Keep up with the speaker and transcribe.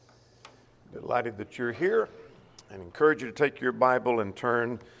Delighted that you're here, and encourage you to take your Bible and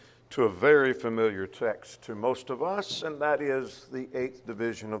turn to a very familiar text to most of us, and that is the 8th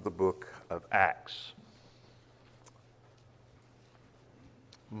division of the book of Acts.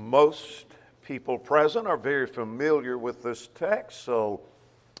 Most people present are very familiar with this text, so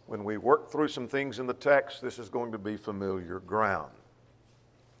when we work through some things in the text, this is going to be familiar ground.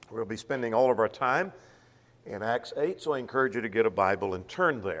 We'll be spending all of our time in Acts 8, so I encourage you to get a Bible and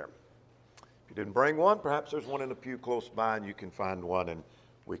turn there. If you didn't bring one, perhaps there's one in a pew close by and you can find one and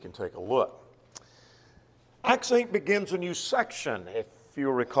we can take a look. Acts 8 begins a new section. If you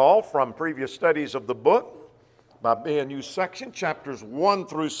recall from previous studies of the book, by being a new section, chapters 1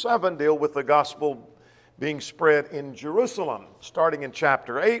 through 7 deal with the gospel being spread in Jerusalem. Starting in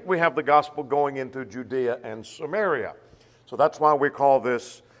chapter 8, we have the gospel going into Judea and Samaria. So that's why we call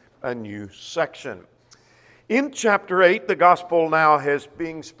this a new section. In chapter 8, the gospel now is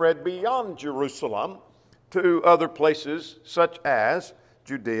being spread beyond Jerusalem to other places such as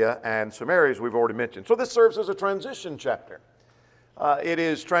Judea and Samaria, as we've already mentioned. So this serves as a transition chapter. It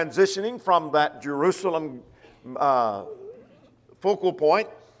is transitioning from that Jerusalem focal point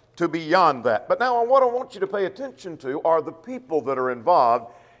to beyond that. But now what I want you to pay attention to are the people that are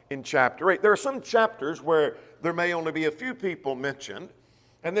involved in chapter 8. There are some chapters where there may only be a few people mentioned,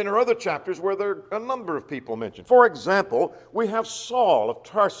 and then there are other chapters where there are a number of people mentioned. For example, we have Saul of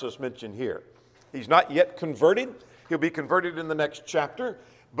Tarsus mentioned here. He's not yet converted. He'll be converted in the next chapter.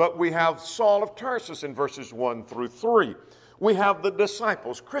 But we have Saul of Tarsus in verses 1 through 3. We have the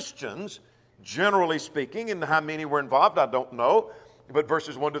disciples, Christians, generally speaking, and how many were involved, I don't know. But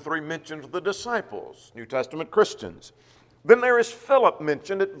verses 1 to 3 mentions the disciples, New Testament Christians. Then there is Philip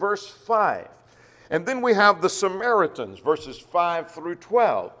mentioned at verse 5. And then we have the Samaritans, verses 5 through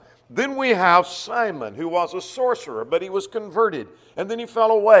 12. Then we have Simon, who was a sorcerer, but he was converted. And then he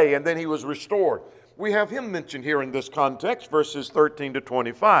fell away, and then he was restored. We have him mentioned here in this context, verses 13 to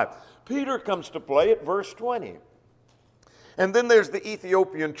 25. Peter comes to play at verse 20. And then there's the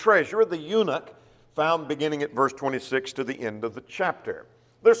Ethiopian treasurer, the eunuch, found beginning at verse 26 to the end of the chapter.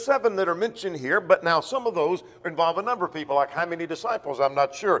 There's 7 that are mentioned here, but now some of those involve a number of people, like how many disciples, I'm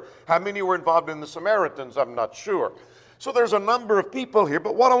not sure. How many were involved in the Samaritans, I'm not sure. So there's a number of people here,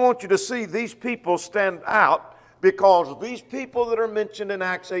 but what I want you to see, these people stand out because these people that are mentioned in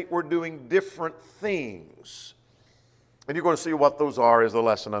Acts 8 were doing different things. And you're going to see what those are as the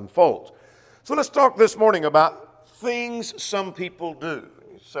lesson unfolds. So let's talk this morning about things some people do.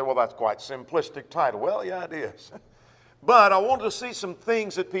 You say, well, that's quite a simplistic title. Well, yeah, it is. But I want to see some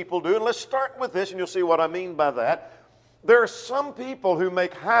things that people do. And let's start with this, and you'll see what I mean by that. There are some people who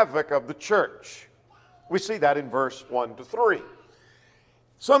make havoc of the church. We see that in verse 1 to 3.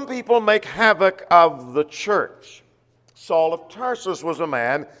 Some people make havoc of the church. Saul of Tarsus was a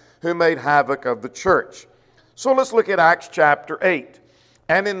man who made havoc of the church. So let's look at Acts chapter 8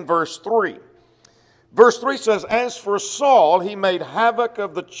 and in verse 3. Verse 3 says, as for Saul, he made havoc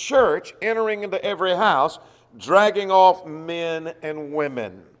of the church, entering into every house, dragging off men and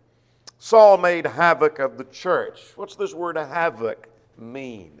women. Saul made havoc of the church. What's this word havoc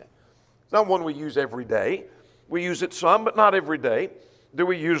mean? It's not one we use every day. We use it some, but not every day do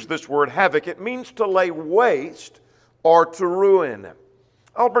we use this word havoc. It means to lay waste or to ruin.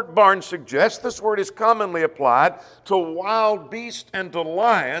 Albert Barnes suggests this word is commonly applied to wild beasts and to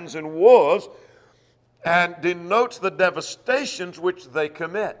lions and wolves and denotes the devastations which they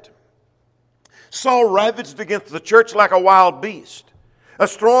commit. Saul ravaged against the church like a wild beast, a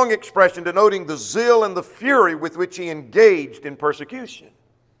strong expression denoting the zeal and the fury with which he engaged in persecution.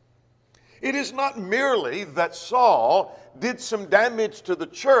 It is not merely that Saul did some damage to the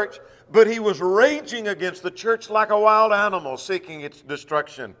church, but he was raging against the church like a wild animal seeking its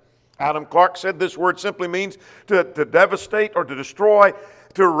destruction. Adam Clarke said this word simply means to devastate or to destroy.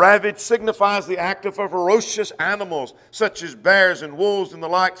 To ravage signifies the act of ferocious animals, such as bears and wolves and the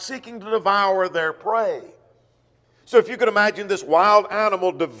like, seeking to devour their prey. So if you could imagine this wild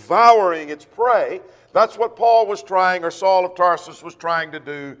animal devouring its prey, that's what Paul was trying, or Saul of Tarsus was trying to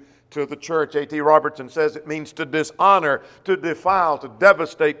do to the church. A.T. Robertson says it means to dishonor, to defile, to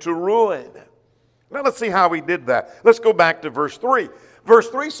devastate, to ruin. Now let's see how he did that. Let's go back to verse 3. Verse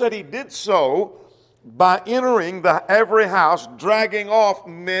 3 said he did so by entering every house, dragging off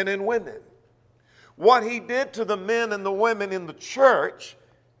men and women. What he did to the men and the women in the church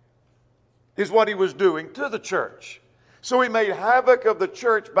is what he was doing to the church. So he made havoc of the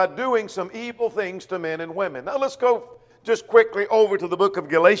church by doing some evil things to men and women. Now let's go just quickly over to the book of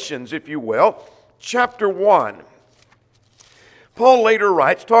Galatians, if you will, chapter 1. Paul later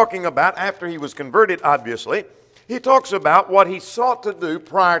writes, talking about after he was converted, obviously, he talks about what he sought to do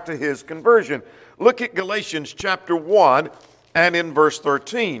prior to his conversion. Look at Galatians chapter 1 and in verse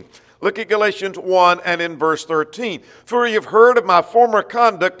 13. Look at Galatians 1 and in verse 13. For ye have heard of my former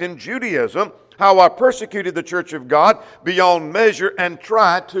conduct in Judaism, how I persecuted the church of God beyond measure and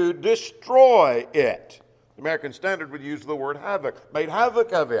tried to destroy it. The American Standard would use the word havoc, made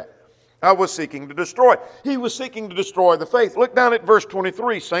havoc of it. I was seeking to destroy. He was seeking to destroy the faith. Look down at verse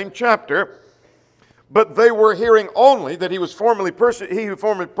 23, same chapter. But they were hearing only that he who formerly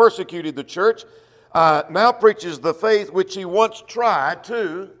persecuted the church now preaches the faith which he once tried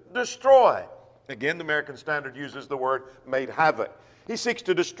to destroy. Again, the American Standard uses the word made havoc. He seeks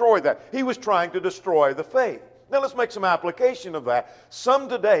to destroy that. He was trying to destroy the faith. Now let's make some application of that. Some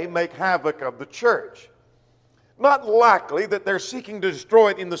today make havoc of the church. Not likely that they're seeking to destroy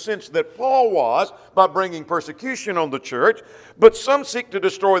it in the sense that Paul was by bringing persecution on the church, but some seek to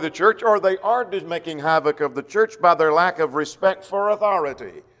destroy the church, or they are just making havoc of the church by their lack of respect for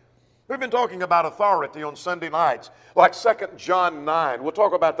authority. We've been talking about authority on Sunday nights, like 2 John 9. We'll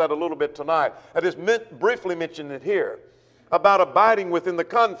talk about that a little bit tonight. I just briefly mentioned it here, about abiding within the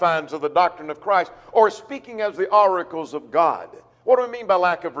confines of the doctrine of Christ, or speaking as the oracles of God. What do we mean by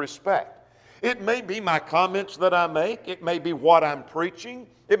lack of respect? It may be my comments that I make. It may be what I'm preaching.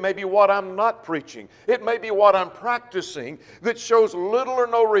 It may be what I'm not preaching. It may be what I'm practicing that shows little or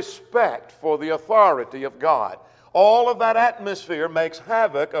no respect for the authority of God. All of that atmosphere makes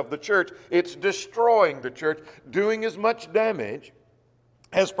havoc of the church. It's destroying the church, doing as much damage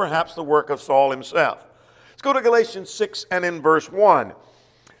as perhaps the work of Saul himself. Let's go to Galatians 6 and in verse 1.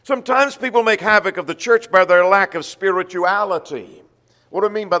 Sometimes people make havoc of the church by their lack of spirituality. What do I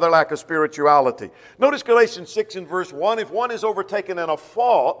mean by their lack of spirituality? Notice Galatians 6 and verse 1. If one is overtaken in a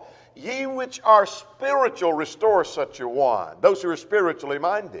fault, ye which are spiritual restore such a one. Those who are spiritually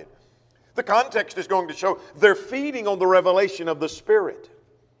minded. The context is going to show they're feeding on the revelation of the Spirit.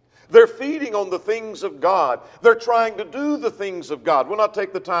 They're feeding on the things of God. They're trying to do the things of God. We'll not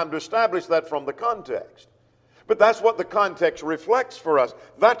take the time to establish that from the context. But that's what the context reflects for us.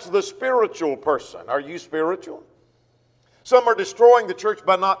 That's the spiritual person. Are you spiritual? Some are destroying the church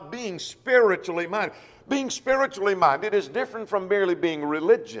by not being spiritually minded. Being spiritually minded is different from merely being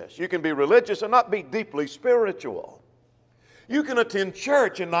religious. You can be religious and not be deeply spiritual. You can attend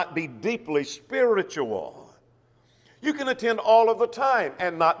church and not be deeply spiritual. You can attend all of the time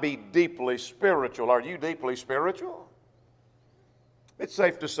and not be deeply spiritual. Are you deeply spiritual? It's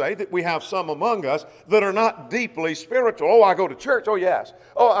safe to say that we have some among us that are not deeply spiritual. Oh, I go to church. Oh, yes.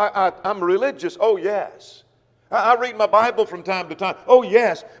 Oh, I'm religious. Oh, yes. I read my Bible from time to time. Oh,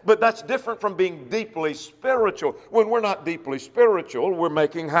 yes, but that's different from being deeply spiritual. When we're not deeply spiritual, we're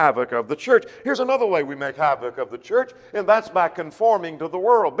making havoc of the church. Here's another way we make havoc of the church, and that's by conforming to the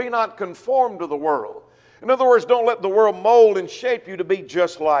world. Be not conformed to the world. In other words, don't let the world mold and shape you to be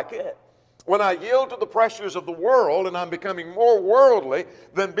just like it. When I yield to the pressures of the world and I'm becoming more worldly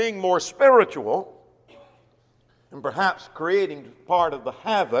than being more spiritual, and perhaps creating part of the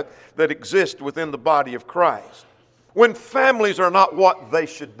havoc that exists within the body of Christ. When families are not what they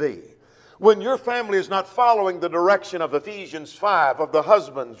should be, when your family is not following the direction of Ephesians 5, of the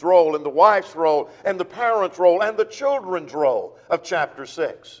husband's role and the wife's role and the parent's role and the children's role of chapter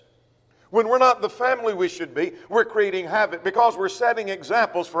 6. When we're not the family we should be, we're creating havoc because we're setting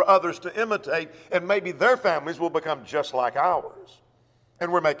examples for others to imitate, and maybe their families will become just like ours.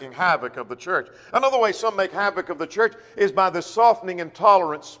 And we're making havoc of the church. Another way some make havoc of the church is by the softening and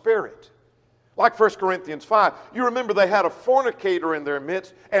tolerant spirit. Like 1 Corinthians 5. You remember they had a fornicator in their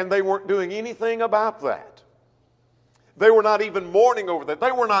midst and they weren't doing anything about that. They were not even mourning over that.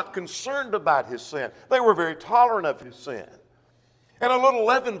 They were not concerned about his sin. They were very tolerant of his sin. And a little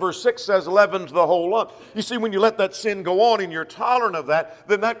leaven, verse 6 says, leavens the whole lump. You see, when you let that sin go on and you're tolerant of that,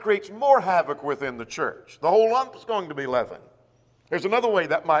 then that creates more havoc within the church. The whole lump is going to be leavened. There's another way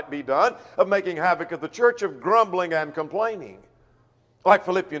that might be done of making havoc of the church, of grumbling and complaining. Like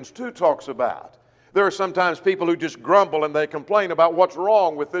Philippians 2 talks about. There are sometimes people who just grumble and they complain about what's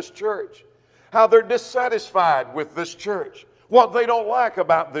wrong with this church. How they're dissatisfied with this church. What they don't like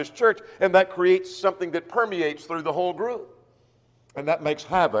about this church. And that creates something that permeates through the whole group. And that makes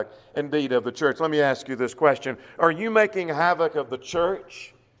havoc indeed of the church. Let me ask you this question. Are you making havoc of the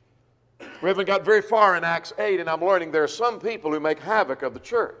church? We haven't got very far in Acts 8, and I'm learning there are some people who make havoc of the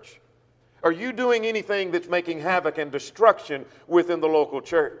church. Are you doing anything that's making havoc and destruction within the local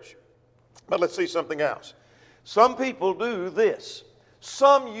church? But let's see something else. Some people do this.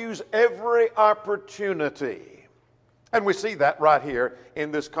 Some use every opportunity. And we see that right here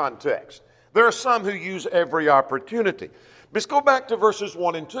in this context. There are some who use every opportunity. Let's go back to verses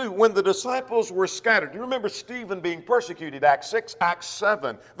 1 and 2. When the disciples were scattered, you remember Stephen being persecuted, Acts 6, Acts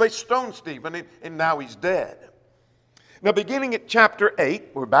 7. They stoned Stephen, and now he's dead. Now, beginning at chapter 8,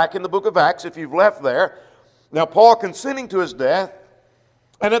 we're back in the book of Acts, if you've left there. Now, Paul consenting to his death,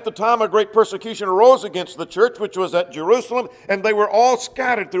 and at the time a great persecution arose against the church, which was at Jerusalem, and they were all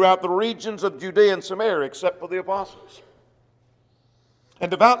scattered throughout the regions of Judea and Samaria, except for the apostles. And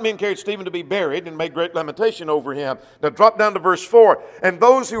devout men carried Stephen to be buried and made great lamentation over him. Now drop down to verse 4. And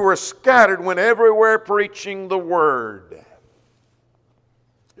those who were scattered went everywhere preaching the word.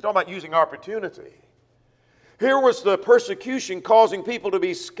 You're talking about using opportunity. Here was the persecution causing people to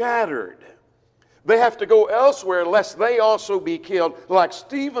be scattered. They have to go elsewhere lest they also be killed like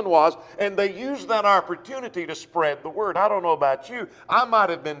Stephen was. And they used that opportunity to spread the word. I don't know about you. I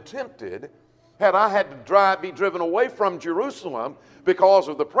might have been tempted had I had to be driven away from Jerusalem because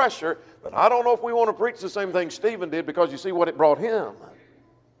of the pressure. But I don't know if we want to preach the same thing Stephen did, because you see what it brought him.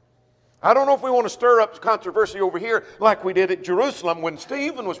 I don't know if we want to stir up controversy over here like we did at Jerusalem when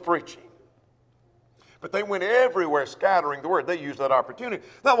Stephen was preaching. But they went everywhere scattering the word. They used that opportunity.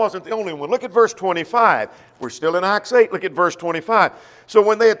 That wasn't the only one. Look at verse 25. We're still in Acts 8. Look at verse 25. So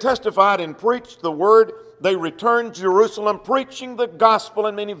when they had testified and preached the word, they returned to Jerusalem, preaching the gospel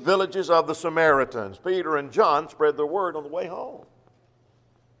in many villages of the Samaritans. Peter and John spread the word on the way home.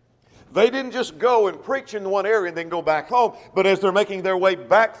 They didn't just go and preach in one area and then go back home, but as they're making their way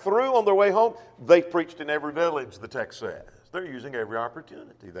back through on their way home, they preached in every village, the text says. They're using every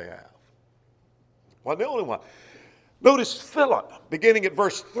opportunity they have. Well, the only one. Notice Philip, beginning at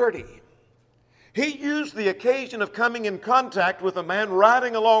verse 30. He used the occasion of coming in contact with a man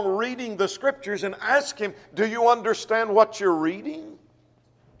riding along reading the scriptures and asked him, do you understand what you're reading?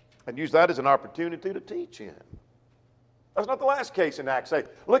 And use that as an opportunity to teach him. That's not the last case in Acts 8.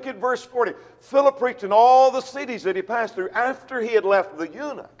 Look at verse 40. Philip preached in all the cities that he passed through after he had left the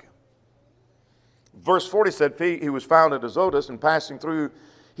eunuch. Verse 40 said he was found at Azotus, and passing through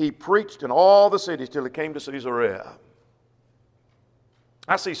he preached in all the cities till he came to Caesarea.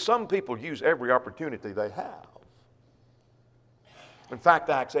 I see some people use every opportunity they have. In fact,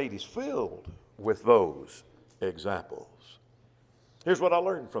 Acts 8 is filled with those examples. Here's what I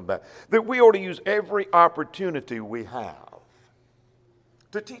learned from that. That we ought to use every opportunity we have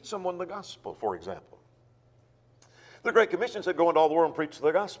to teach someone the gospel, for example. The Great Commission said, go into all the world and preach the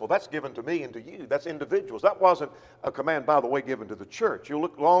gospel. That's given to me and to you. That's individuals. That wasn't a command, by the way, given to the church. You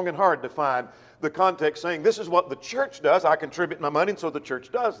look long and hard to find the context saying, this is what the church does. I contribute my money, and so the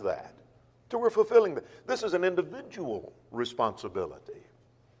church does that. So we're fulfilling that. This is an individual responsibility.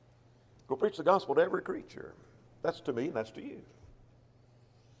 Go preach the gospel to every creature. That's to me, and that's to you.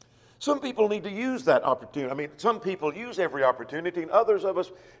 Some people need to use that opportunity. I mean, some people use every opportunity, and others of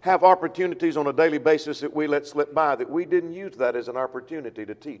us have opportunities on a daily basis that we let slip by, that we didn't use that as an opportunity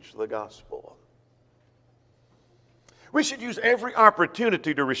to teach the gospel. We should use every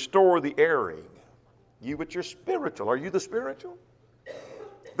opportunity to restore the erring. You, but you're spiritual. Are you the spiritual?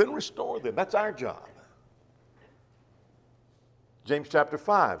 Then restore them. That's our job. James chapter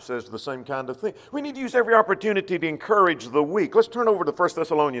 5 says the same kind of thing. We need to use every opportunity to encourage the weak. Let's turn over to 1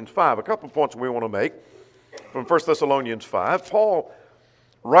 Thessalonians 5. A couple of points we want to make from 1 Thessalonians 5. Paul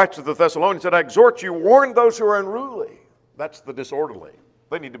writes to the Thessalonians, said, I exhort you, warn those who are unruly. That's the disorderly.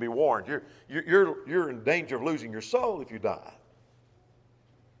 They need to be warned. You're in danger of losing your soul if you die.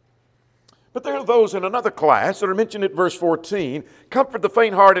 But there are those in another class that are mentioned at verse 14. Comfort the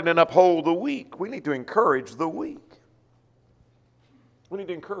faint-hearted and uphold the weak. We need to encourage the weak. We need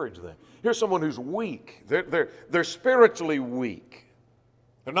to encourage them. Here's someone who's weak. They're spiritually weak.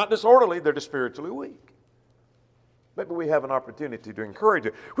 They're not disorderly, they're just spiritually weak. Maybe we have an opportunity to encourage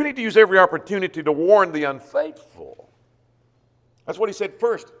it. We need to use every opportunity to warn the unfaithful. That's what he said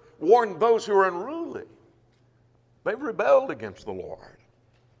first. Warn those who are unruly. They've rebelled against the Lord.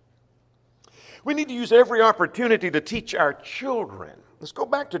 We need to use every opportunity to teach our children. Let's go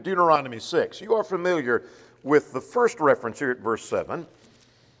back to Deuteronomy 6. You are familiar with the first reference here at verse 7,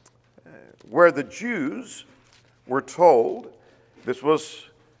 where the Jews were told, this was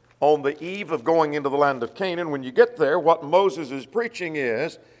on the eve of going into the land of Canaan. When you get there, what Moses is preaching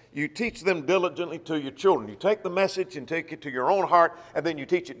is, you teach them diligently to your children. You take the message and take it to your own heart, and then you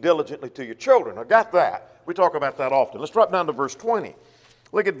teach it diligently to your children. I got that. We talk about that often. Let's drop down to verse 20.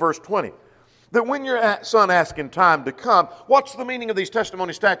 Look at verse 20. That when your son asks in time to come, what's the meaning of these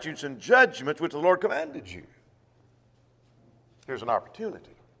testimony, statutes, and judgments which the Lord commanded you? Here's an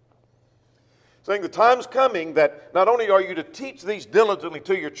opportunity. Saying the time's coming that not only are you to teach these diligently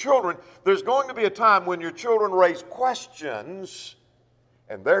to your children, there's going to be a time when your children raise questions,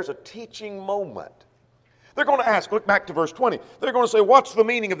 and there's a teaching moment. They're going to ask, look back to verse 20. They're going to say, what's the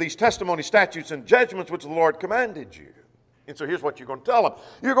meaning of these testimonies, statutes, and judgments which the Lord commanded you? And so here's what you're going to tell them.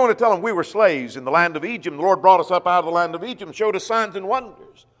 You're going to tell them we were slaves in the land of Egypt. The Lord brought us up out of the land of Egypt and showed us signs and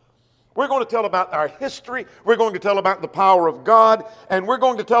wonders. We're going to tell about our history. We're going to tell about the power of God. And we're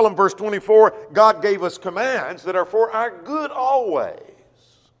going to tell them, verse 24, God gave us commands that are for our good always.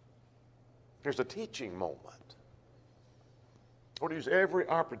 There's a teaching moment. We'll use every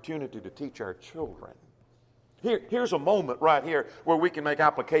opportunity to teach our children. Here's a moment right here where we can make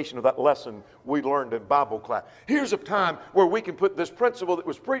application of that lesson we learned in Bible class. Here's a time where we can put this principle that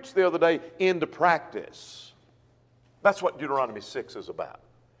was preached the other day into practice. That's what Deuteronomy 6 is about.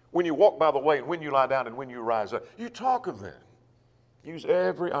 When you walk by the way, and when you lie down, and when you rise up, you talk of them. Use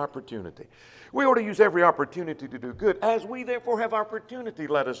every opportunity. We ought to use every opportunity to do good. As we therefore have opportunity,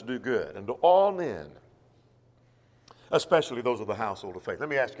 let us do good unto all men, especially those of the household of faith. Let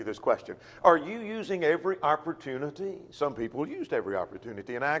me ask you this question. Are you using every opportunity? Some people used every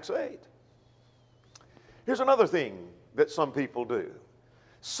opportunity in Acts 8. Here's another thing that some people do.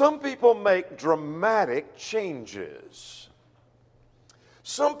 Some people make dramatic changes.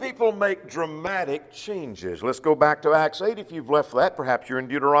 Some people make dramatic changes. Let's go back to Acts 8. If you've left that, perhaps you're in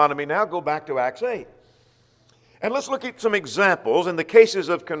Deuteronomy now, go back to Acts 8. And let's look at some examples in the cases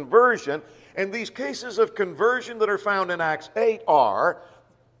of conversion. And these cases of conversion that are found in Acts 8 are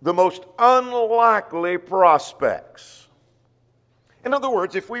the most unlikely prospects. In other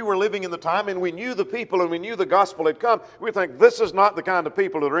words, if we were living in the time and we knew the people and we knew the gospel had come, we'd think this is not the kind of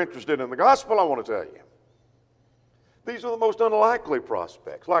people that are interested in the gospel, I want to tell you. These are the most unlikely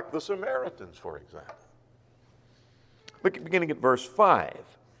prospects, like the Samaritans, for example. Look at beginning at verse 5.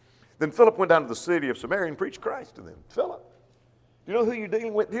 Then Philip went down to the city of Samaria and preached Christ to them. Philip, do you know who you're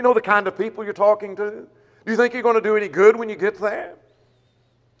dealing with? Do you know the kind of people you're talking to? Do you think you're going to do any good when you get there?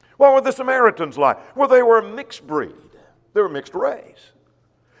 What were the Samaritans like? Well, they were a mixed breed. They were a mixed race.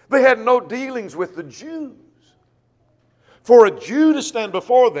 They had no dealings with the Jews. For a Jew to stand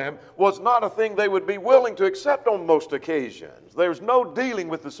before them was not a thing they would be willing to accept on most occasions. There's no dealing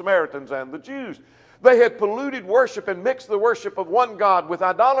with the Samaritans and the Jews. They had polluted worship and mixed the worship of one God with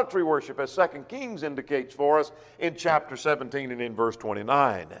idolatry worship, as 2 Kings indicates for us in chapter 17 and in verse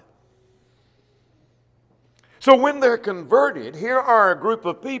 29. So when they're converted, here are a group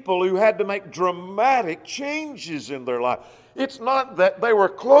of people who had to make dramatic changes in their life. It's not that they were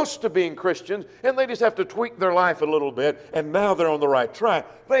close to being Christians and they just have to tweak their life a little bit and now they're on the right track.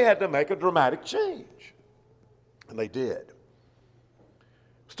 They had to make a dramatic change. And they did.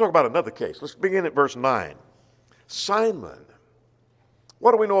 Let's talk about another case. Let's begin at verse 9. Simon.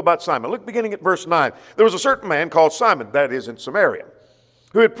 What do we know about Simon? Look, beginning at verse 9. There was a certain man called Simon, that is in Samaria,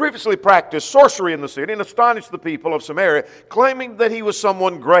 who had previously practiced sorcery in the city and astonished the people of Samaria, claiming that he was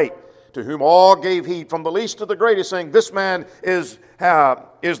someone great, to whom all gave heed, from the least to the greatest, saying, this man is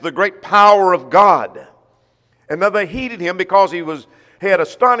the great power of God. And then they heeded him because he had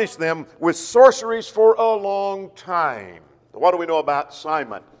astonished them with sorceries for a long time. What do we know about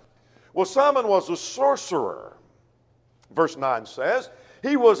Simon? Well, Simon was a sorcerer. Verse 9 says,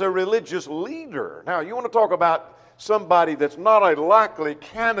 he was a religious leader. Now, you want to talk about somebody that's not a likely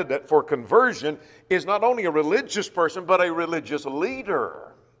candidate for conversion, is not only a religious person, but a religious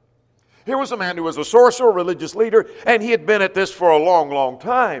leader. Here was a man who was a sorcerer, a religious leader, and he had been at this for a long, long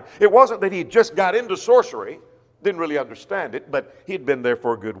time. It wasn't that he just got into sorcery, didn't really understand it, but he'd been there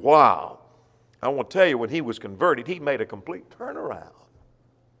for a good while. I want to tell you, when he was converted, he made a complete turnaround.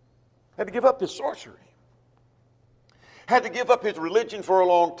 Had to give up his sorcery. Had to give up his religion for a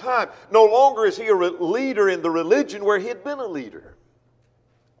long time. No longer is he a leader in the religion where he had been a leader.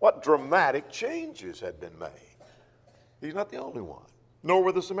 What dramatic changes had been made. He's not the only one. Nor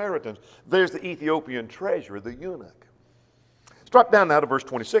were the Samaritans. There's the Ethiopian treasurer, the eunuch. Let's drop down now to verse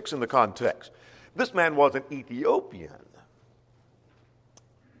 26 in the context. This man was an Ethiopian.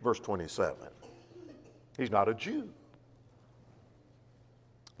 Verse 27. He's not a Jew.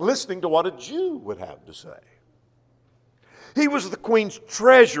 Listening to what a Jew would have to say. He was the queen's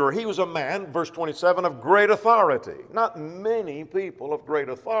treasurer. He was a man, verse 27, of great authority. Not many people of great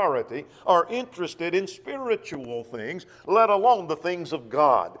authority are interested in spiritual things, let alone the things of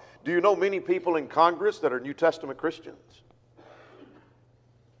God. Do you know many people in Congress that are New Testament Christians?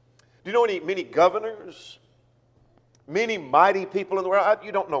 Do you know many governors? Many mighty people in the world?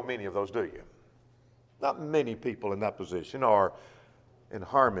 You don't know many of those, do you? Not many people in that position are in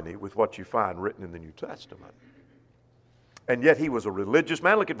harmony with what you find written in the New Testament. And yet he was a religious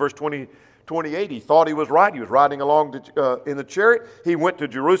man. Look at verse 28. He thought he was right. He was riding along in the chariot. He went to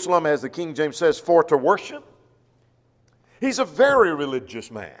Jerusalem, as the King James says, for to worship. He's a very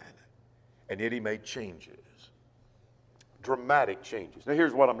religious man. And yet he made changes. dramatic changes. Now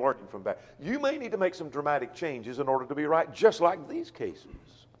here's what I'm learning from that. You may need to make some dramatic changes in order to be right, just like these cases.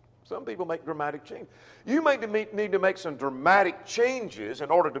 Some people make dramatic changes. You may need to make some dramatic changes in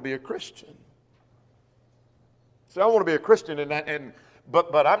order to be a Christian. So I want to be a Christian,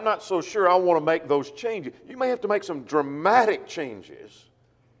 but I'm not so sure I want to make those changes. You may have to make some dramatic changes.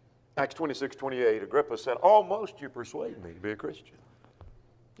 Acts 26:28, Agrippa said, almost you persuade me to be a Christian.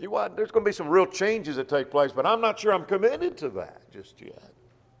 There's going to be some real changes that take place, but I'm not sure I'm committed to that just yet.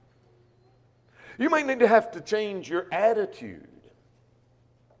 You may need to have to change your attitude.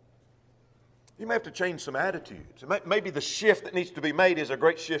 You may have to change some attitudes. Maybe the shift that needs to be made is a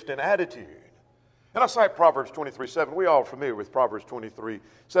great shift in attitude. And I cite Proverbs 23:7. We all are familiar with Proverbs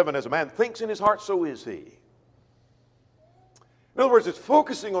 23:7. As a man thinks in his heart, so is he. In other words, it's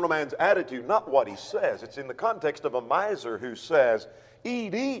focusing on a man's attitude, not what he says. It's in the context of a miser who says,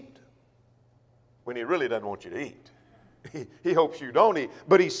 eat, eat, when he really doesn't want you to eat. He hopes you don't eat.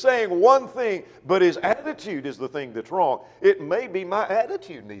 But he's saying one thing, but his attitude is the thing that's wrong. It may be my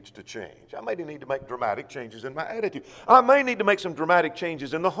attitude needs to change. I may need to make dramatic changes in my attitude. I may need to make some dramatic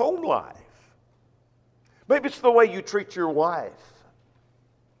changes in the home life. Maybe it's the way you treat your wife.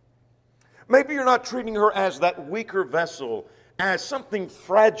 Maybe you're not treating her as that weaker vessel, as something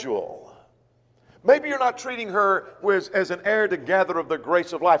fragile. Maybe you're not treating her as an heir together of the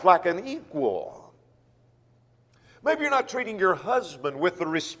grace of life, like an equal. Maybe you're not treating your husband with the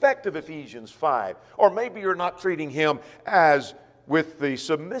respect of Ephesians 5. Or maybe you're not treating him as with the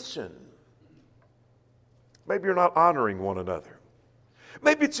submission. Maybe you're not honoring one another.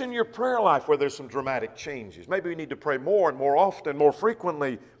 Maybe it's in your prayer life where there's some dramatic changes. Maybe you need to pray more and more often, more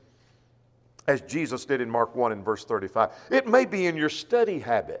frequently, as Jesus did in Mark 1 and verse 35. It may be in your study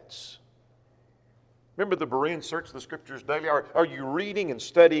habits. Remember the Bereans search the Scriptures daily? Are you reading and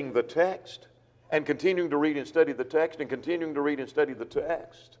studying the text? And continuing to read and study the text? And continuing to read and study the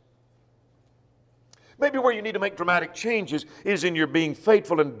text? Maybe where you need to make dramatic changes is in your being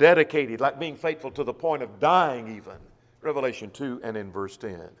faithful and dedicated, like being faithful to the point of dying even. Revelation 2 and in verse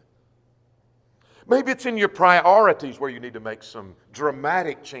 10. Maybe it's in your priorities where you need to make some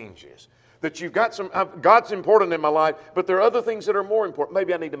dramatic changes. That you've got God's important in my life, but there are other things that are more important.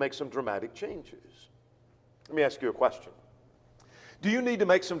 Maybe I need to make some dramatic changes. Let me ask you a question. Do you need to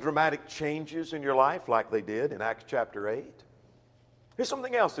make some dramatic changes in your life like they did in Acts chapter 8? Here's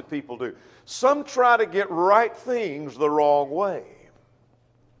something else that people do. Some try to get right things the wrong way.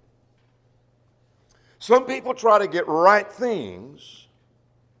 Some people try to get right things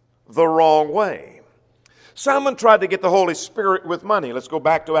the wrong way. Simon tried to get the Holy Spirit with money. Let's go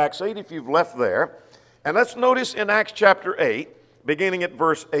back to Acts 8 if you've left there. And let's notice in Acts chapter 8, beginning at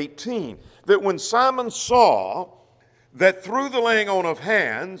verse 18, that when Simon saw that through the laying on of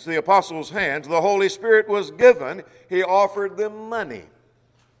hands, the apostles' hands, the Holy Spirit was given, he offered them money.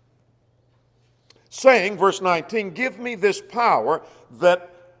 Saying, verse 19, give me this power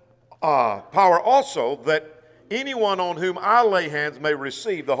also that anyone on whom I lay hands may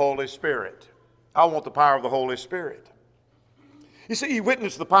receive the Holy Spirit. I want the power of the Holy Spirit. You see, he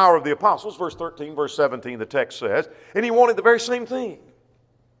witnessed the power of the apostles, verse 13, verse 17, the text says, and he wanted the very same thing.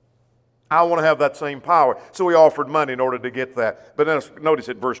 I want to have that same power. So he offered money in order to get that. But notice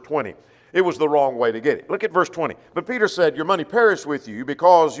at verse 20, it was the wrong way to get it. Look at verse 20. But Peter said, your money perished with you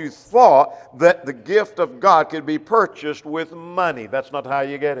because you thought that the gift of God could be purchased with money. That's not how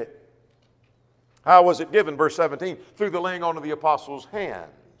you get it. How was it given? Verse 17, through the laying on of the apostles'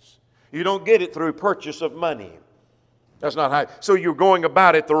 hands. You don't get it through purchase of money. That's not how. So you're going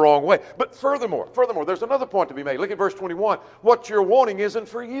about it the wrong way. But furthermore, there's another point to be made. Look at verse 21. What you're wanting isn't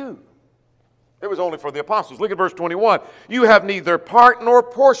for you. It was only for the apostles. Look at verse 21. You have neither part nor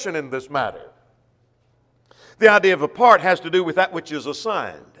portion in this matter. The idea of a part has to do with that which is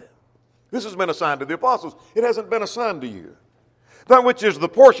assigned. This has been assigned to the apostles. It hasn't been assigned to you. That which is the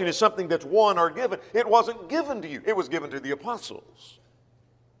portion is something that's won or given. It wasn't given to you. It was given to the apostles.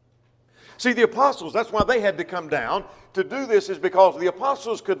 See, the apostles, that's why they had to come down. To do this is because the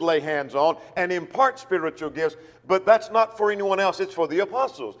apostles could lay hands on and impart spiritual gifts, but that's not for anyone else. It's for the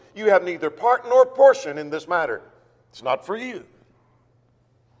apostles. You have neither part nor portion in this matter. It's not for you.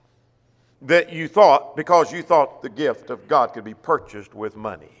 That you thought, because you thought the gift of God could be purchased with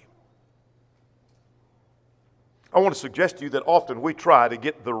money. I want to suggest to you that often we try to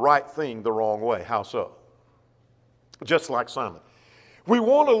get the right thing the wrong way. How so? Just like Simon. We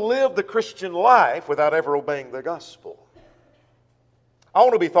want to live the Christian life without ever obeying the gospel. I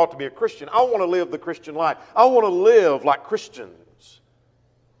want to be thought to be a Christian. I want to live the Christian life. I want to live like Christians.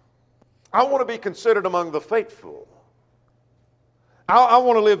 I want to be considered among the faithful. I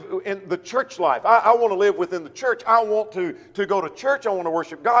want to live in the church life. I want to live within the church. I want to go to church. I want to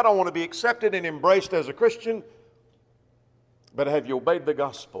worship God. I want to be accepted and embraced as a Christian. But have you obeyed the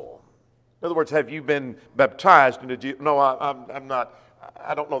gospel? In other words, have you been baptized into Jesus? No, I'm not.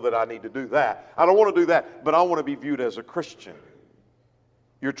 I don't know that I need to do that. I don't want to do that, but I want to be viewed as a Christian.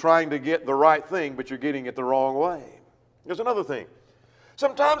 You're trying to get the right thing, but you're getting it the wrong way. There's another thing.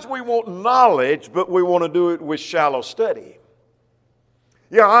 Sometimes we want knowledge, but we want to do it with shallow study.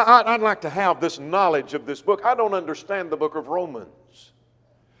 Yeah, I'd like to have this knowledge of this book. I don't understand the book of Romans.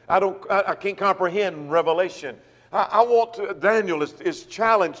 I can't comprehend Revelation. I want to, Daniel is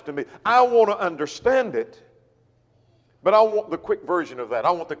challenged to me. I want to understand it, but I want the quick version of that.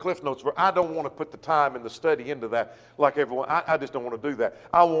 I want the Cliff Notes. I don't want to put the time and the study into that like everyone. I just don't want to do that.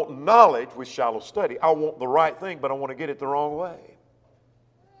 I want knowledge with shallow study. I want the right thing, but I want to get it the wrong way.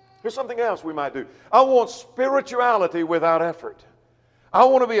 Here's something else we might do. I want spirituality without effort. I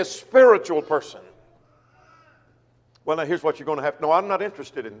want to be a spiritual person. Well, now here's what you're going to have to know. I'm not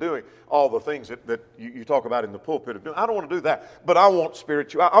interested in doing all the things that you talk about in the pulpit of doing. I don't want to do that. But I want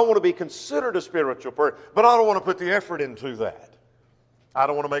spiritual. I want to be considered a spiritual person, but I don't want to put the effort into that. I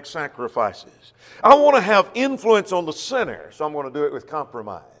don't want to make sacrifices. I want to have influence on the sinner, so I'm going to do it with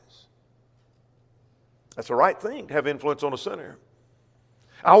compromise. That's the right thing, to have influence on a sinner.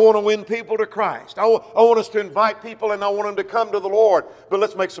 I want to win people to Christ. I want us to invite people and I want them to come to the Lord. But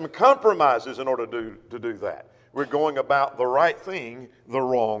let's make some compromises in order to do that. We're going about the right thing the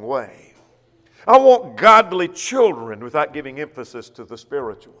wrong way. I want godly children without giving emphasis to the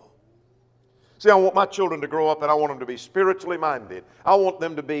spiritual. See, I want my children to grow up and I want them to be spiritually minded. I want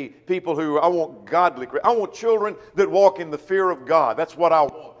them to be people I want godly. I want children that walk in the fear of God. That's what I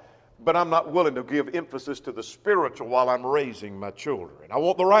want. But I'm not willing to give emphasis to the spiritual while I'm raising my children. I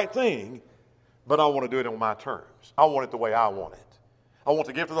want the right thing, but I want to do it on my terms. I want it the way I want it. I want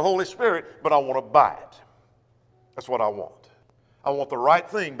the gift of the Holy Spirit, but I want to buy it. That's what I want. I want the right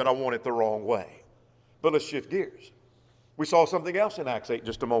thing, but I want it the wrong way. But let's shift gears. We saw something else in Acts 8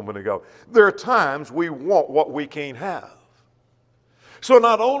 just a moment ago. There are times we want what we can't have. So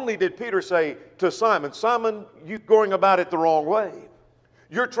not only did Peter say to Simon, Simon, you're going about it the wrong way.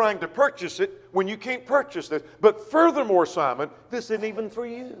 You're trying to purchase it when you can't purchase this. But furthermore, Simon, this isn't even for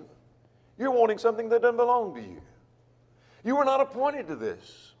you. You're wanting something that doesn't belong to you. You were not appointed to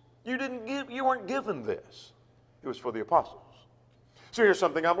this. You weren't given this. It was for the apostles. So here's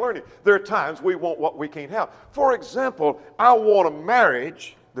something I'm learning. There are times we want what we can't have. For example, I want a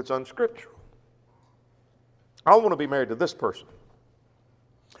marriage that's unscriptural. I want to be married to this person.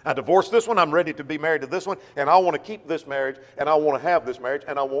 I divorced this one, I'm ready to be married to this one, and I want to keep this marriage, and I want to have this marriage,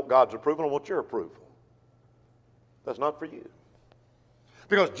 and I want God's approval, and I want your approval. That's not for you.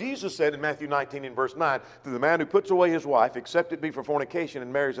 Because Jesus said in Matthew 19 and verse 9, to the man who puts away his wife, except it be for fornication,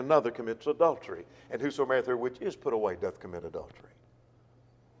 and marries another, commits adultery. And whoso marrieth her which is put away doth commit adultery.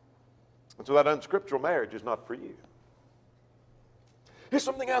 And so that unscriptural marriage is not for you. Here's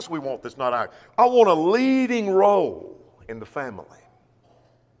something else we want that's not ours. I want a leading role in the family.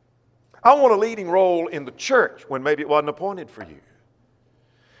 I want a leading role in the church when maybe it wasn't appointed for you.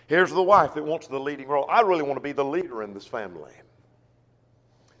 Here's the wife that wants the leading role. I really want to be the leader in this family.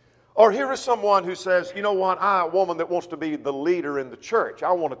 Or here is someone who says, you know what, a woman that wants to be the leader in the church.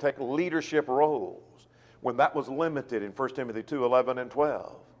 I want to take leadership roles. When that was limited in 1 Timothy 2, 11 and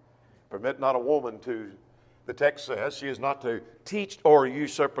 12. Permit not a woman to, the text says, she is not to teach or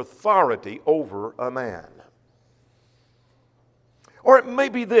usurp authority over a man. Or it may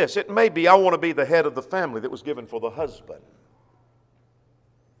be this. It may be I want to be the head of the family that was given for the husband.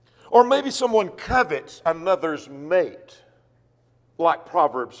 Or maybe someone covets another's mate, like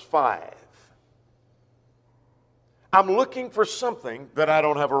Proverbs 5. I'm looking for something that I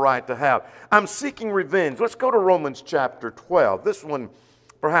don't have a right to have. I'm seeking revenge. Let's go to Romans chapter 12. This one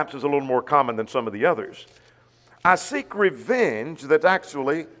perhaps is a little more common than some of the others. I seek revenge that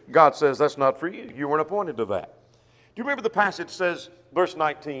actually God says that's not for you. You weren't appointed to that. Do you remember the passage says, verse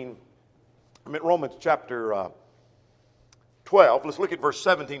 19, Romans chapter 12. Let's look at verse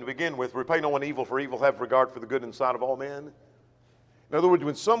 17 to begin with. Repay no one evil for evil, have regard for the good in the sight of all men. In other words,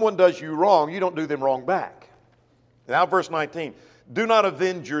 when someone does you wrong, you don't do them wrong back. Now verse 19, do not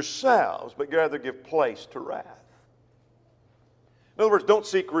avenge yourselves, but rather give place to wrath. In other words, don't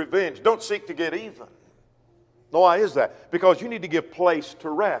seek revenge. Don't seek to get even. Why is that? Because you need to give place to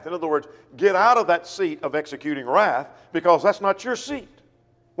wrath. In other words, get out of that seat of executing wrath because that's not your seat.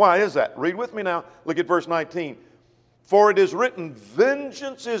 Why is that? Read with me now. Look at verse 19. For it is written,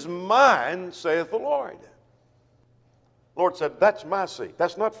 vengeance is mine, saith the Lord. The Lord said, that's my seat.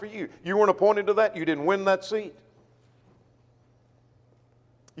 That's not for you. You weren't appointed to that. You didn't win that seat.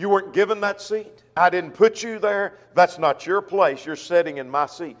 You weren't given that seat. I didn't put you there. That's not your place. You're sitting in my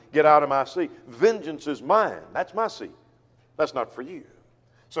seat. Get out of my seat. Vengeance is mine. That's my seat. That's not for you.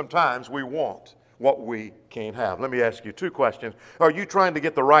 Sometimes we want what we can't have. Let me ask you two questions. Are you trying to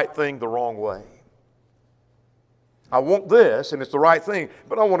get the right thing the wrong way? I want this, and it's the right thing,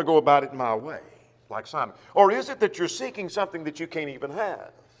 but I want to go about it my way, like Simon. Or is it that you're seeking something that you can't even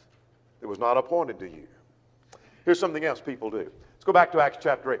have? It was not appointed to you. Here's something else people do. Let's go back to Acts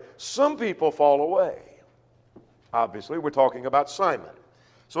chapter 8. Some people fall away. Obviously, we're talking about Simon.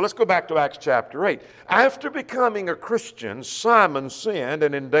 So let's go back to Acts chapter 8. After becoming a Christian, Simon sinned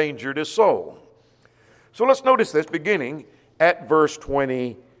and endangered his soul. So let's notice this beginning at verse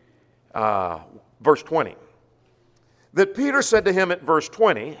 20. That Peter said to him at verse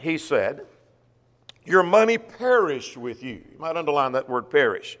 20, he said, your money perish with you. You might underline that word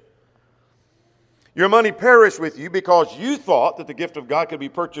perish. Your money perish with you because you thought that the gift of God could be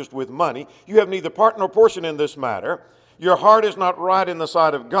purchased with money. You have neither part nor portion in this matter. Your heart is not right in the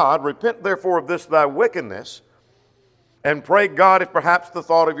sight of God. Repent therefore of this thy wickedness, and pray God if perhaps the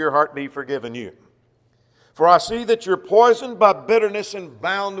thought of your heart be forgiven you. For I see that you're poisoned by bitterness and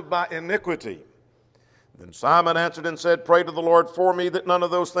bound by iniquity. Then Simon answered and said, pray to the Lord for me that none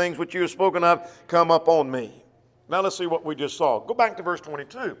of those things which you have spoken of come upon me. Now let's see what we just saw. Go back to verse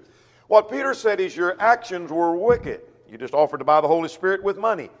 22. What Peter said is your actions were wicked. You just offered to buy the Holy Spirit with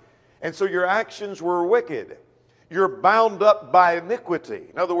money. And so your actions were wicked. You're bound up by iniquity.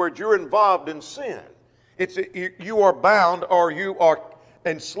 In other words, you're involved in sin. You are bound or you are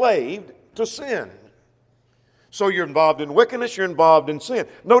enslaved to sin. So you're involved in wickedness, you're involved in sin.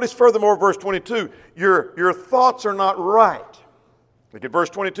 Notice furthermore, verse 22, your thoughts are not right. Look at verse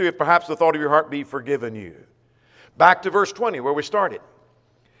 22, if perhaps the thought of your heart be forgiven you. Back to verse 20 where we started.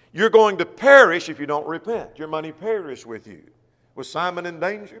 You're going to perish if you don't repent. Your money perish with you. Was Simon in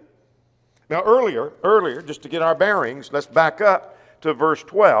danger? Now earlier, just to get our bearings, let's back up to verse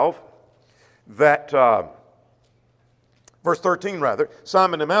 12, verse 13 rather,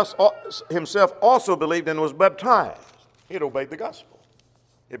 Simon himself also believed and was baptized. He had obeyed the gospel.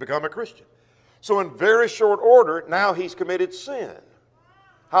 He had become a Christian. So in very short order, now he's committed sin.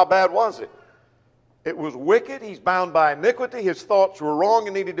 How bad was it? It was wicked. He's bound by iniquity. His thoughts were wrong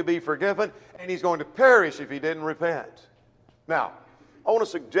and needed to be forgiven. And he's going to perish if he didn't repent. Now, I want to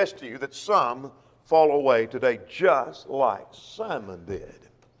suggest to you that some fall away today just like Simon did.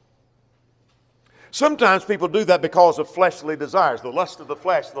 Sometimes people do that because of fleshly desires, the lust of the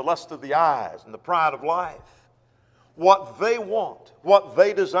flesh, the lust of the eyes, and the pride of life. What they want, what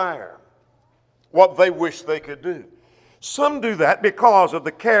they desire, what they wish they could do. Some do that because of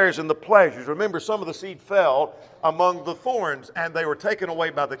the cares and the pleasures. Remember, some of the seed fell among the thorns, and they were taken away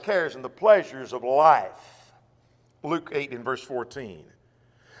by the cares and the pleasures of life. Luke 8 in verse 14.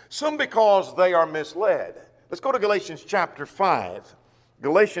 Some because they are misled. Let's go to Galatians chapter 5.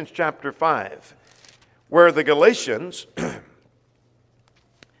 Galatians chapter 5, where the Galatians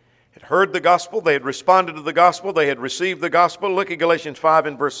had heard the gospel, they had responded to the gospel, they had received the gospel. Look at Galatians 5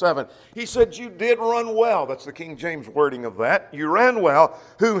 and verse 7. He said, you did run well. That's the King James wording of that. You ran well.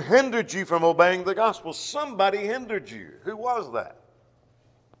 Who hindered you from obeying the gospel? Somebody hindered you. Who was that?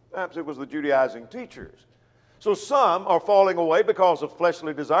 Perhaps it was the Judaizing teachers. So some are falling away because of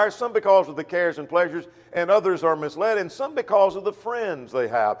fleshly desires, some because of the cares and pleasures, and others are misled, and some because of the friends they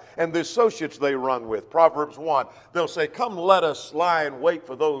have and the associates they run with. Proverbs 1, they'll say, come let us lie in wait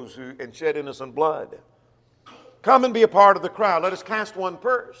for those who and shed innocent blood. Come and be a part of the crowd. Let us cast one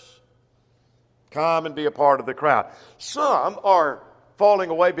purse. Come and be a part of the crowd. Some are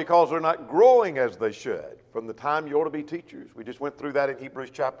falling away because they're not growing as they should. From the time you ought to be teachers. We just went through that in Hebrews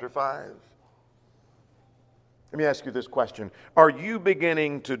chapter 5. Let me ask you this question. Are you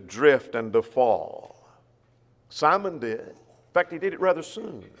beginning to drift and to fall? Simon did. In fact, he did it rather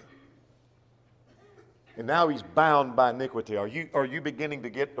soon. And now he's bound by iniquity. Are you beginning to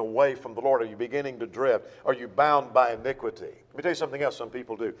get away from the Lord? Are you beginning to drift? Are you bound by iniquity? Let me tell you something else some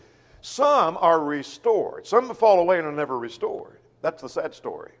people do. Some are restored. Some fall away and are never restored. That's the sad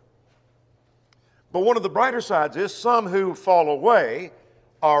story. But one of the brighter sides is some who fall away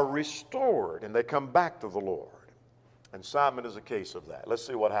are restored and they come back to the Lord. And Simon is a case of that. Let's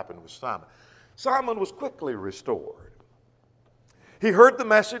see what happened with Simon. Simon was quickly restored. He heard the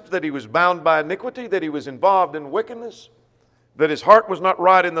message that he was bound by iniquity, that he was involved in wickedness, that his heart was not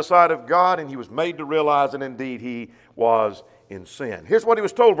right in the sight of God, and he was made to realize that indeed he was in sin. Here's what he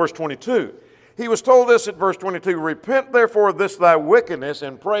was told, verse 22. He was told this at verse 22, repent therefore of this thy wickedness,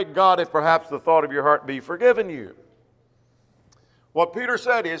 and pray God if perhaps the thought of your heart be forgiven you. What Peter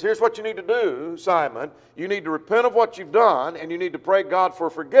said is, here's what you need to do, Simon. You need to repent of what you've done, and you need to pray God for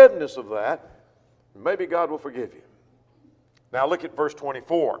forgiveness of that. Maybe God will forgive you. Now look at verse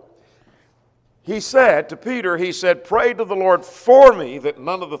 24. He said to Peter, he said, pray to the Lord for me that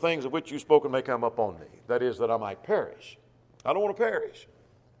none of the things of which you've spoken may come upon me. That is, that I might perish. I don't want to perish.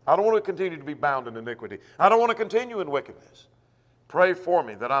 I don't want to continue to be bound in iniquity. I don't want to continue in wickedness. Pray for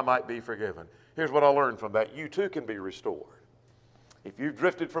me that I might be forgiven. Here's what I learned from that. You too can be restored. If you've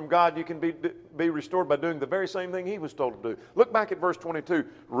drifted from God, you can be restored by doing the very same thing he was told to do. Look back at verse 22.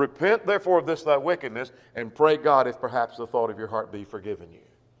 Repent therefore of this thy wickedness, and pray God if perhaps the thought of your heart be forgiven you.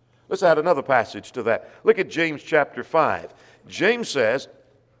 Let's add another passage to that. Look at James chapter 5. James says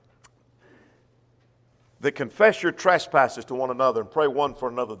that confess your trespasses to one another and pray one for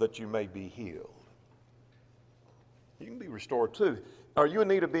another that you may be healed. You can be restored too. Are you in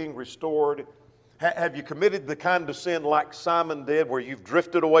need of being restored? Have you committed the kind of sin like Simon did, where you've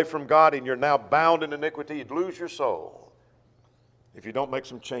drifted away from God and you're now bound in iniquity? You'd lose your soul if you don't make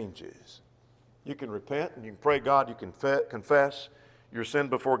some changes. You can repent and you can pray God. You can confess your sin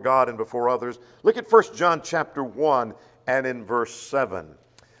before God and before others. Look at 1 John chapter 1 and in verse 7.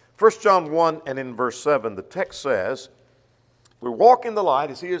 1 John 1 and in verse 7, the text says, we walk in the light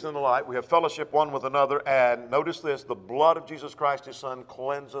as he is in the light. We have fellowship one with another. And notice this, the blood of Jesus Christ his Son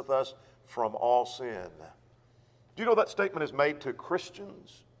cleanseth us from all sin. Do you know that statement is made to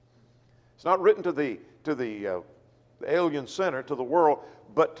Christians? It's not written to the alien sinner, to the world,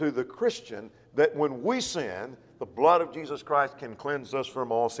 but to the Christian, that when we sin, the blood of Jesus Christ can cleanse us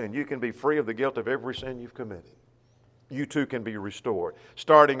from all sin. You can be free of the guilt of every sin you've committed. You too can be restored,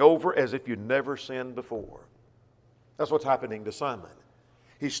 starting over as if you'd never sinned before. That's what's happening to Simon.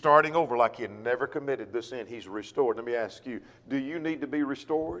 He's starting over like he had never committed this sin. He's restored. Let me ask you, do you need to be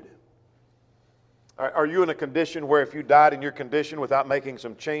restored? Are you in a condition where if you died in your condition without making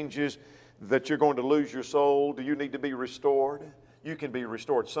some changes that you're going to lose your soul? Do you need to be restored? You can be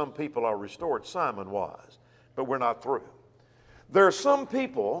restored. Some people are restored. Simon was. But we're not through. There are some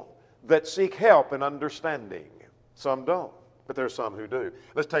people that seek help in understanding. Some don't, but there are some who do.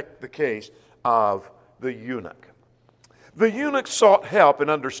 Let's take the case of the eunuch. The eunuch sought help in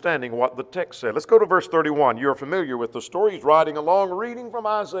understanding what the text said. Let's go to verse 31. You're familiar with the story. He's riding along, reading from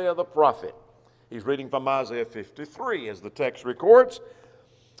Isaiah the prophet. He's reading from Isaiah 53, as the text records.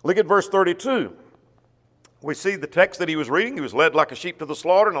 Look at verse 32. We see the text that he was reading. He was led like a sheep to the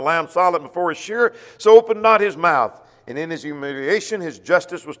slaughter, and a lamb silent before his shearer, so opened not his mouth. And in his humiliation his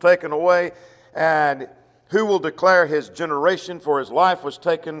justice was taken away. And who will declare his generation? For his life was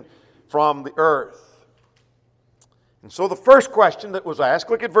taken from the earth. And so the first question that was asked,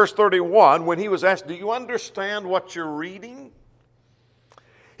 look at verse 31, when he was asked, do you understand what you're reading?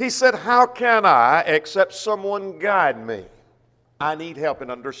 He said, how can I except someone guide me? I need help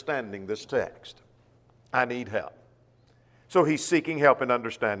in understanding this text. I need help. So he's seeking help in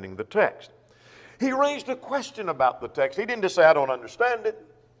understanding the text. He raised a question about the text. He didn't just say, I don't understand it,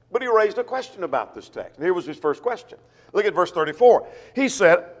 but he raised a question about this text. And here was his first question. Look at verse 34. He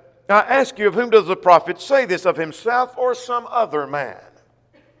said, I ask you, of whom does the prophet say this, of himself or some other man?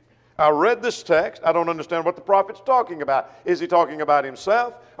 I read this text. I don't understand what the prophet's talking about. Is he talking about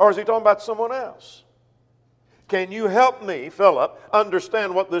himself or is he talking about someone else? Can you help me, Philip,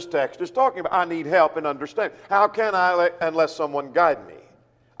 understand what this text is talking about? I need help in understanding. How can I unless someone guide me?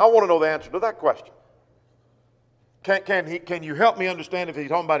 I want to know the answer to that question. Can you help me understand if he's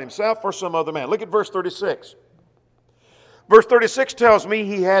talking about himself or some other man? Look at verse 36. Verse 36 tells me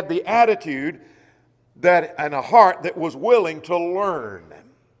he had the attitude and a heart that was willing to learn.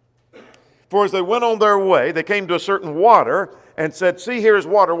 For as they went on their way, they came to a certain water and said, see, here is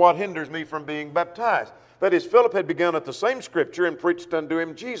water. What hinders me from being baptized? That is, Philip had begun at the same scripture and preached unto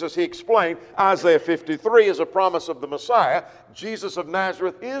him Jesus. He explained Isaiah 53 is a promise of the Messiah. Jesus of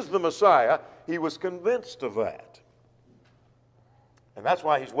Nazareth is the Messiah. He was convinced of that. And that's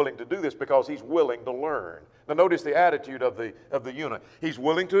why he's willing to do this, because he's willing to learn. Now notice the attitude of the eunuch. He's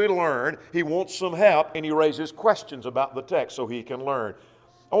willing to learn. He wants some help, and he raises questions about the text so he can learn.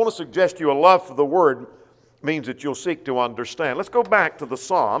 I want to suggest to you a love for the Word means that you'll seek to understand. Let's go back to the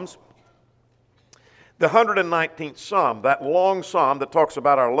Psalms. The 119th Psalm, that long psalm that talks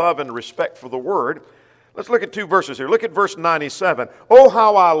about our love and respect for the Word. Let's look at two verses here. Look at verse 97. Oh,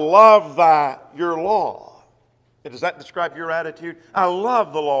 how I love your law. Does that describe your attitude? I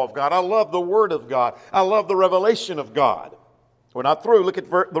love the law of God. I love the Word of God. I love the revelation of God. We're not through. Look at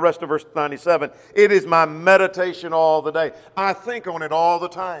the rest of verse 97. It is my meditation all the day. I think on it all the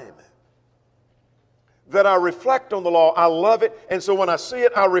time. That I reflect on the law. I love it. And so when I see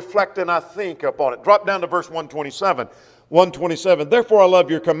it, I reflect and I think upon it. Drop down to verse 127. 127, therefore I love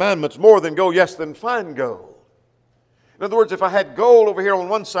your commandments more than gold, yes, than fine gold. In other words, if I had gold over here on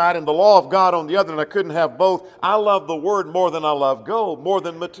one side and the law of God on the other and I couldn't have both, I love the Word more than I love gold, more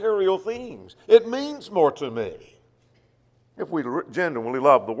than material things. It means more to me. If we genuinely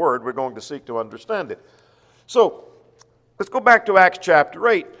love the Word, we're going to seek to understand it. So, let's go back to Acts chapter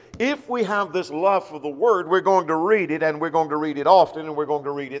 8. If we have this love for the Word, we're going to read it, and we're going to read it often, and we're going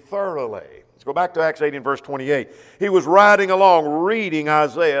to read it thoroughly. Let's go back to Acts 8 and verse 28. He was riding along reading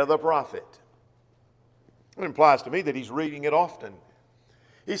Isaiah the prophet. It implies to me that he's reading it often.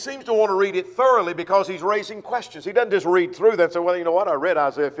 He seems to want to read it thoroughly because he's raising questions. He doesn't just read through that and say, well, you know what, I read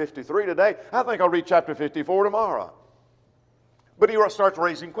Isaiah 53 today. I think I'll read chapter 54 tomorrow. But he starts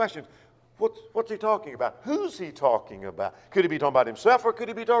raising questions. What's he talking about? Who's he talking about? Could he be talking about himself, or could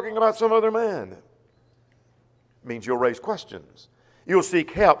he be talking about some other man? It means you'll raise questions. You'll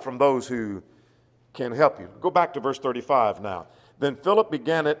seek help from those who can help you. Go back to verse 35 now. Then Philip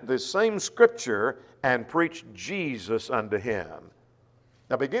began at the same scripture and preached Jesus unto him.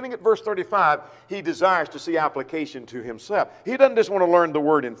 Now, beginning at verse 35, he desires to see application to himself. He doesn't just want to learn the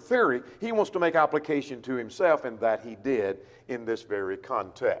word in theory. He wants to make application to himself, and that he did in this very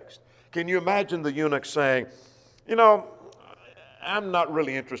context. Can you imagine the eunuch saying, you know, I'm not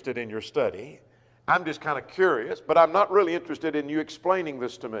really interested in your study. I'm just kind of curious, but I'm not really interested in you explaining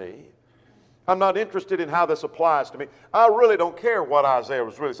this to me. I'm not interested in how this applies to me. I really don't care what Isaiah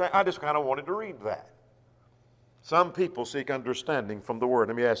was really saying. I just kind of wanted to read that. Some people seek understanding from the Word.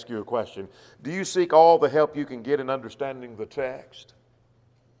 Let me ask you a question. Do you seek all the help you can get in understanding the text?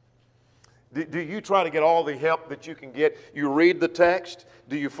 Do you try to get all the help that you can get? You read the text.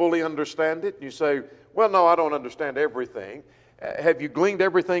 Do you fully understand it? You say, well, no, I don't understand everything. Have you gleaned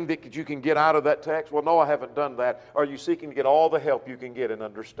everything that you can get out of that text? Well, no, I haven't done that. Are you seeking to get all the help you can get in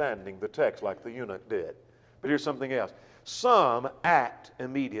understanding the text like the eunuch did? But here's something else. Some act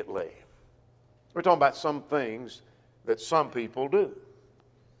immediately. We're talking about some things that some people do.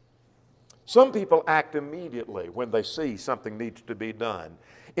 Some people act immediately when they see something needs to be done.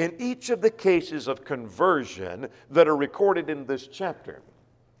 In each of the cases of conversion that are recorded in this chapter,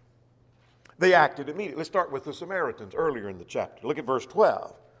 they acted immediately. Let's start with the Samaritans earlier in the chapter. Look at verse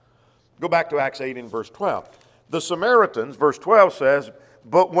 12. Go back to Acts 8 and verse 12. The Samaritans, verse 12 says,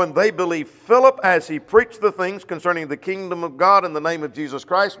 but when they believed Philip as he preached the things concerning the kingdom of God in the name of Jesus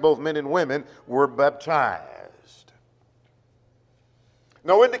Christ, both men and women were baptized.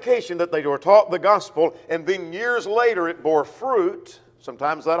 No indication that they were taught the gospel, and then years later it bore fruit.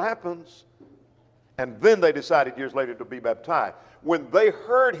 Sometimes that happens. And then they decided years later to be baptized. When they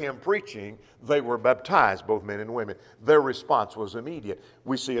heard him preaching, they were baptized, both men and women. Their response was immediate.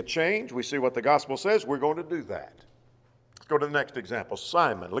 We see a change. We see what the gospel says. We're going to do that. Let's go to the next example.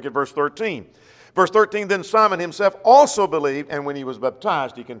 Simon. Look at verse 13. Verse 13, then Simon himself also believed, and when he was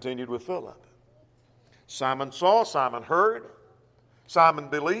baptized, he continued with Philip. Simon saw, Simon heard, Simon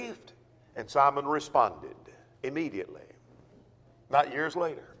believed, and Simon responded immediately, not years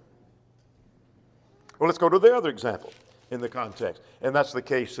later. Well, let's go to the other example in the context, and that's the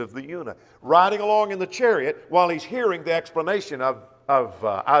case of the eunuch. Riding along in the chariot while he's hearing the explanation of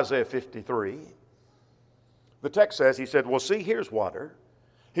Isaiah 53, the text says, he said, well, see, here's water.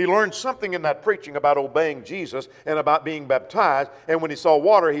 He learned something in that preaching about obeying Jesus and about being baptized, and when he saw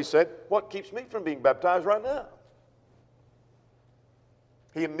water, he said, what keeps me from being baptized right now?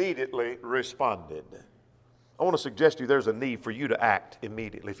 He immediately responded. I want to suggest to you there's a need for you to act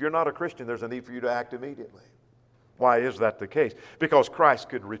immediately. If you're not a Christian, there's a need for you to act immediately. Why is that the case? Because Christ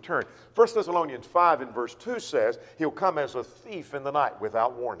could return. 1 Thessalonians 5 and verse 2 says, he'll come as a thief in the night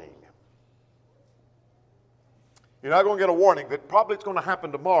without warning. You're not going to get a warning that probably it's going to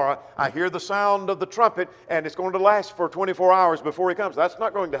happen tomorrow. I hear the sound of the trumpet and it's going to last for 24 hours before he comes. That's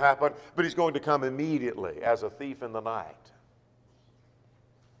not going to happen, but he's going to come immediately as a thief in the night.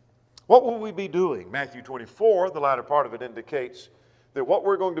 What will we be doing? Matthew 24, the latter part of it indicates that what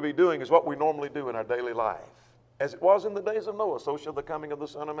we're going to be doing is what we normally do in our daily life. As it was in the days of Noah, so shall the coming of the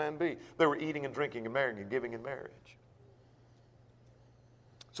Son of Man be. They were eating and drinking and marrying and giving in marriage.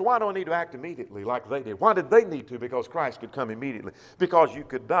 So why do I need to act immediately like they did? Why did they need to? Because Christ could come immediately. Because you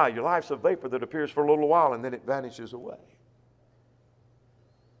could die. Your life's a vapor that appears for a little while and then it vanishes away.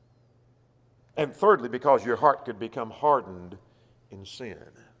 And thirdly, because your heart could become hardened in sin.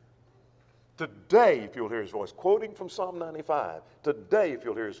 Today, if you'll hear his voice, quoting from Psalm 95, today, if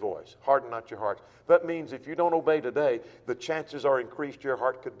you'll hear his voice, harden not your hearts. That means if you don't obey today, the chances are increased your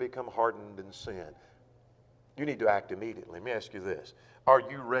heart could become hardened in sin. You need to act immediately. Let me ask you this. Are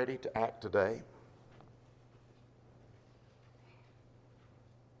you ready to act today?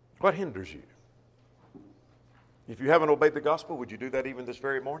 What hinders you? If you haven't obeyed the gospel, would you do that even this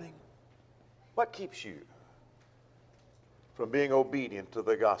very morning? What keeps you from being obedient to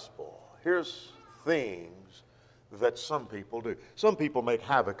the gospel? Here's things that some people do. Some people make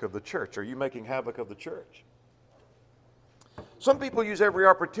havoc of the church. Are you making havoc of the church? Some people use every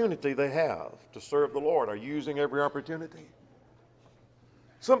opportunity they have to serve the Lord. Are you using every opportunity?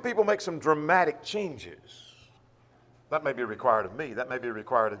 Some people make some dramatic changes. That may be required of me. That may be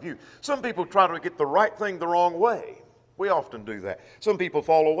required of you. Some people try to get the right thing the wrong way. We often do that. Some people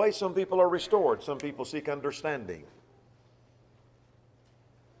fall away. Some people are restored. Some people seek understanding.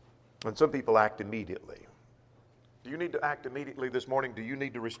 And some people act immediately. Do you need to act immediately this morning? Do you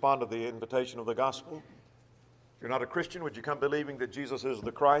need to respond to the invitation of the gospel? If you're not a Christian, would you come believing that Jesus is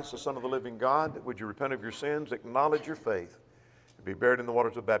the Christ, the Son of the living God? Would you repent of your sins, acknowledge your faith, and be buried in the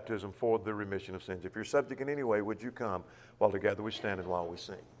waters of baptism for the remission of sins? If you're subject in any way, would you come while together we stand and while we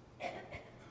sing?